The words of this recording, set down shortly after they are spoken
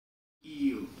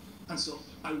And so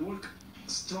I work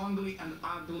strongly and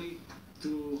hardly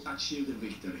to achieve the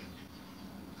victory.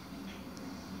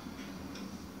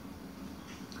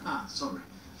 Ah, sorry.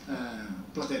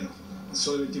 Platero,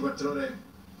 Sole 24 Ore.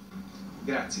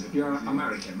 Grazie. You're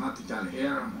American, not Italian.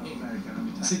 You're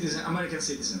American citizen, American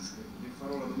citizens.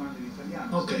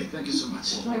 Okay, thank you so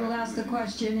much. I will ask the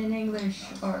question in English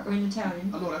or in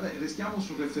Italian.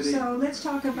 So let's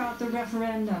talk about the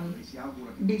referendum,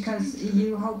 because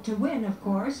you hope to win, of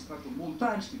course,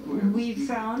 but we've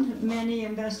found many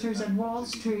investors at Wall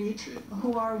Street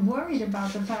who are worried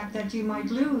about the fact that you might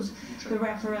lose the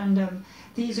referendum.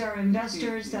 These are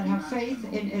investors that have faith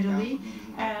in Italy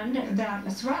and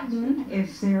that threaten,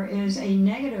 if there is a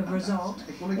negative result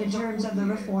in terms of the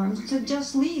reforms, to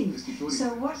just leave.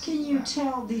 So what can you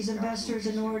tell these investors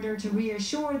in order to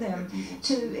reassure them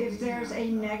if there's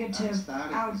a negative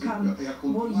outcome?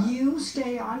 Will you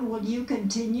stay on? Will you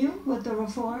continue with the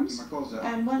reforms?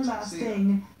 And one last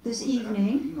thing. This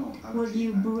evening, will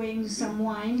you bring some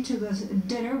wine to the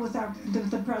dinner with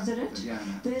the president?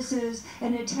 This is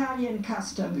an Italian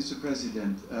custom. Mr.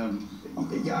 President,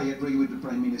 yeah, I agree with the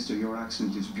Prime Minister. Your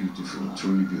accent is beautiful,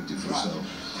 truly beautiful. So,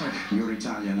 your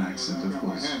Italian accent, of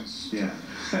course. Yeah.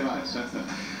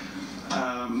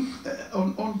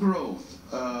 On growth,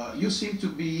 you seem to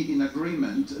be in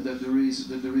agreement that there is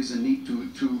a need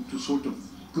to sort of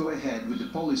go ahead with the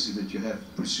policy that you have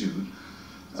pursued.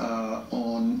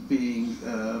 On being,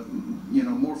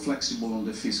 more flexible on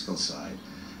the fiscal side.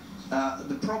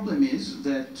 The problem is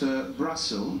that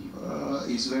Brussels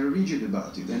is very rigid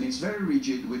about it, and it's very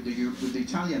rigid with the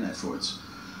Italian efforts,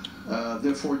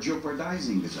 therefore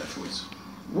jeopardizing these efforts.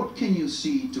 What can you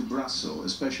see to Brussels,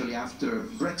 especially after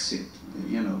Brexit?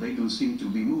 They don't seem to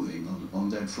be moving on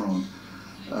that front.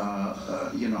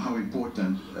 How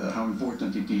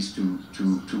important it is to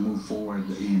move forward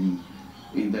in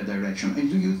that direction. And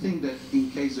do you think that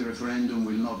in case the referendum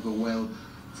will not go well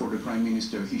for the Prime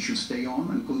Minister, he should stay on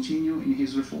and continue in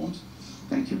his reforms?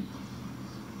 Thank you.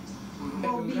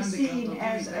 Will be seen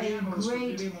as a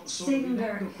great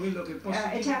singer.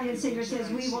 Italian singer says,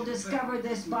 we will discover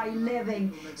this by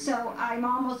living. So I'm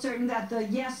almost certain that the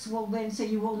yes will win, so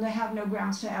you will have no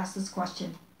grounds to ask this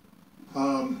question.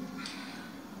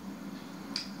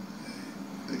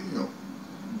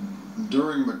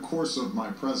 During the course of my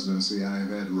presidency, I have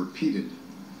had repeated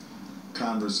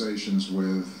conversations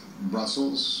with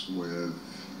Brussels, with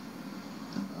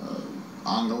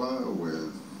Angela,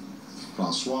 with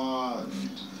Francois,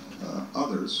 and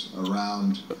others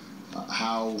around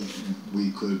how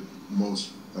we could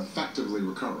most effectively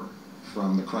recover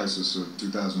from the crisis of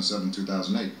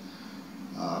 2007-2008.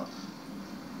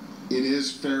 It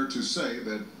is fair to say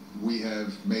that we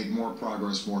have made more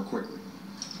progress more quickly.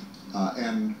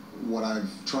 And what I've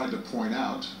tried to point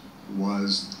out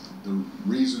was the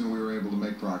reason we were able to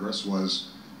make progress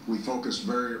was we focused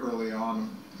very early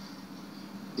on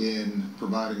in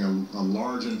providing a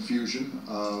large infusion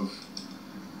of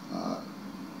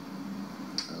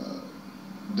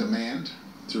demand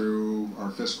through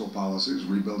our fiscal policies,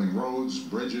 rebuilding roads,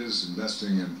 bridges,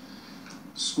 investing in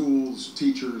schools,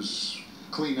 teachers,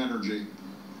 clean energy,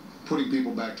 putting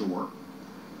people back to work,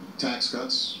 tax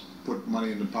cuts, put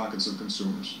money into pockets of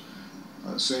consumers,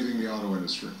 saving the auto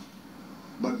industry.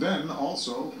 But then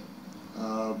also,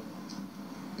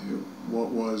 what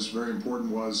was very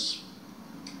important was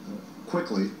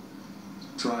quickly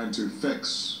trying to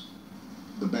fix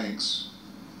the banks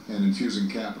and infusing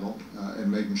capital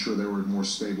and making sure they were more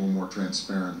stable, more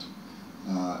transparent,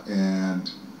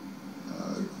 and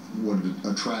would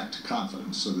attract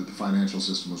confidence so that the financial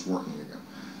system was working again.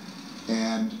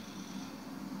 And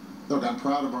look, I'm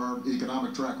proud of our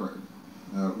economic track record.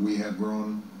 We have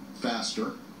grown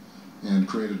faster and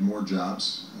created more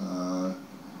jobs.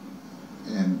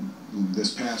 And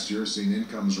this past year, seen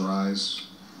incomes rise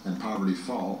and poverty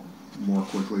fall more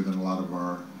quickly than a lot of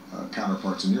our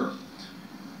counterparts in Europe.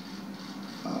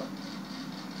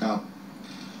 Now,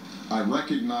 I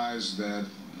recognize that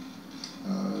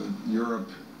Europe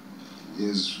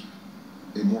is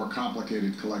a more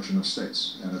complicated collection of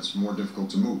states, and it's more difficult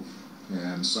to move.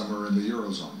 And some are in the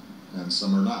Eurozone, and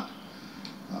some are not.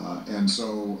 And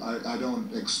so I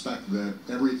don't expect that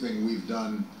everything we've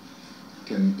done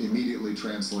can immediately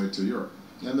translate to Europe.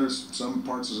 And there's some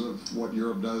parts of what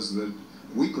Europe does that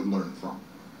we could learn from,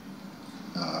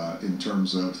 in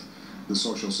terms of the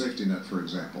social safety net, for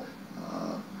example.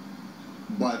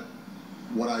 But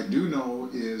what I do know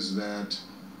is that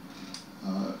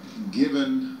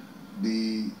given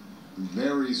the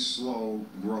very slow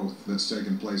growth that's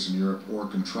taken place in Europe, or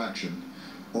contraction,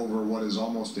 over what is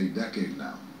almost a decade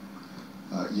now,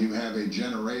 You have a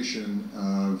generation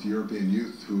of European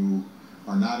youth who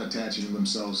are not attaching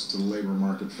themselves to the labor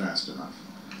market fast enough.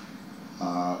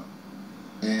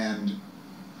 And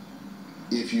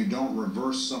if you don't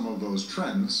reverse some of those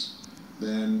trends,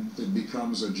 then it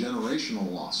becomes a generational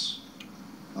loss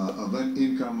of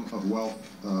income, of wealth,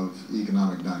 of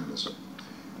economic dynamism.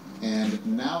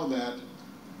 And now that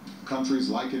countries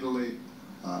like Italy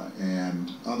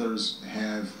and others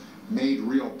have made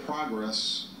real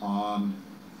progress on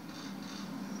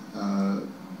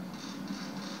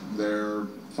their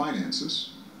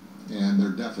finances and their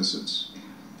deficits,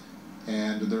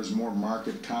 and there's more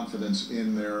market confidence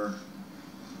in their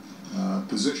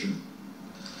position,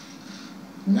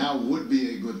 now would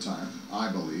be a good time,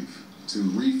 I believe, to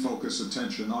refocus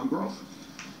attention on growth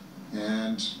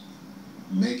and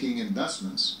making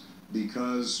investments,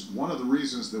 because one of the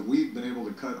reasons that we've been able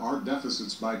to cut our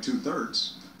deficits by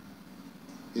 2/3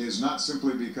 is not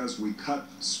simply because we cut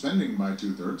spending by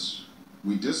 2/3,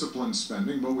 we disciplined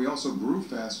spending, but we also grew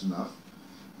fast enough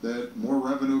that more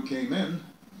revenue came in,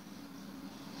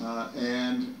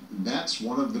 and that's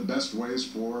one of the best ways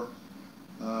for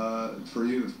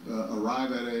you to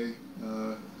arrive at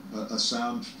a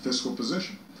sound fiscal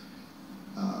position.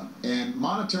 And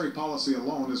monetary policy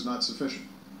alone is not sufficient.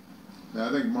 Now,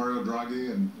 I think Mario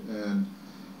Draghi and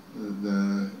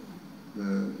the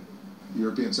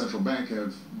European Central Bank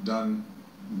have done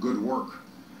good work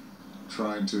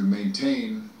trying to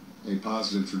maintain a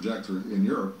positive trajectory in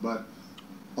Europe, but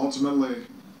ultimately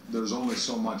there's only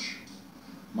so much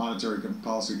monetary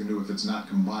policy can do if it's not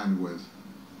combined with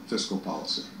fiscal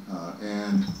policy.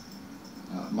 And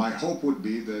my hope would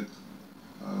be that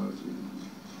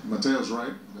Matteo's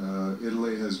right.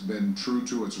 Italy has been true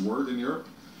to its word in Europe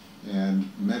and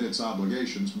met its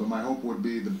obligations, but my hope would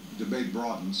be the debate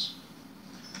broadens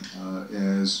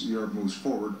as Europe moves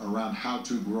forward around how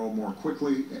to grow more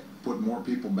quickly, put more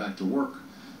people back to work,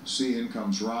 see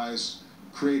incomes rise,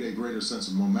 create a greater sense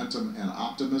of momentum and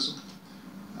optimism,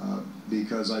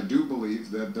 because I do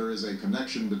believe that there is a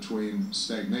connection between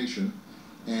stagnation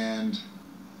and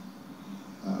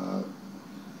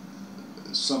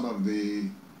some of the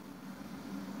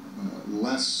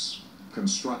less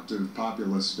constructive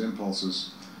populist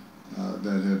impulses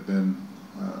that have been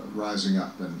rising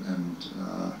up, and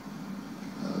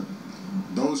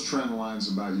those trend lines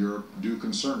about Europe do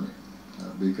concern me,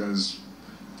 because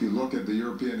if you look at the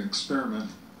European experiment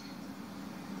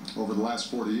over the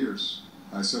last 40 years,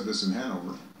 I said this in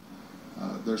Hanover,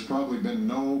 there's probably been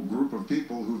no group of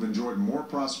people who've enjoyed more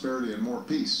prosperity and more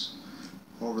peace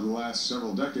over the last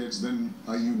several decades than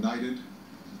a united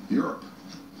Europe.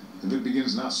 If it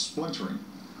begins now splintering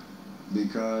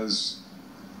because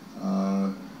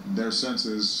their sense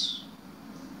is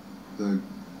the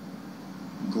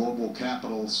global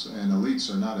capitals and elites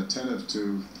are not attentive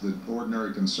to the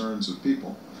ordinary concerns of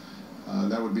people,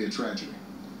 that would be a tragedy.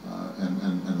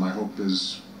 And my hope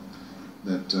is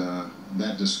that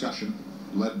that discussion,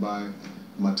 led by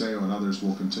Matteo and others,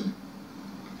 will continue.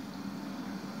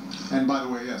 And by the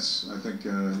way, yes, I think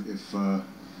if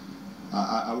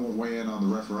I won't weigh in on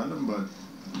the referendum, but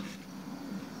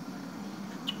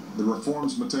the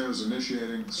reforms Matteo's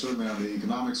initiating, certainly on the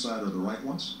economic side, are the right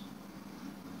ones.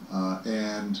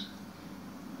 And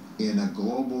in a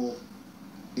global,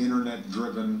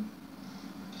 internet-driven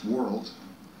world,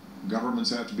 governments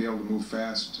have to be able to move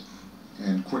fast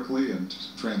and quickly and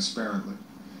transparently.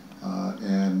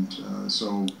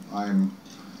 So I'm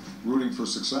rooting for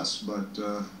success, but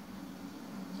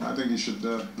I think he should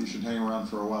hang around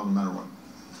for a while no matter what.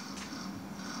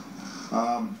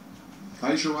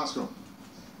 Aisha Roscoe.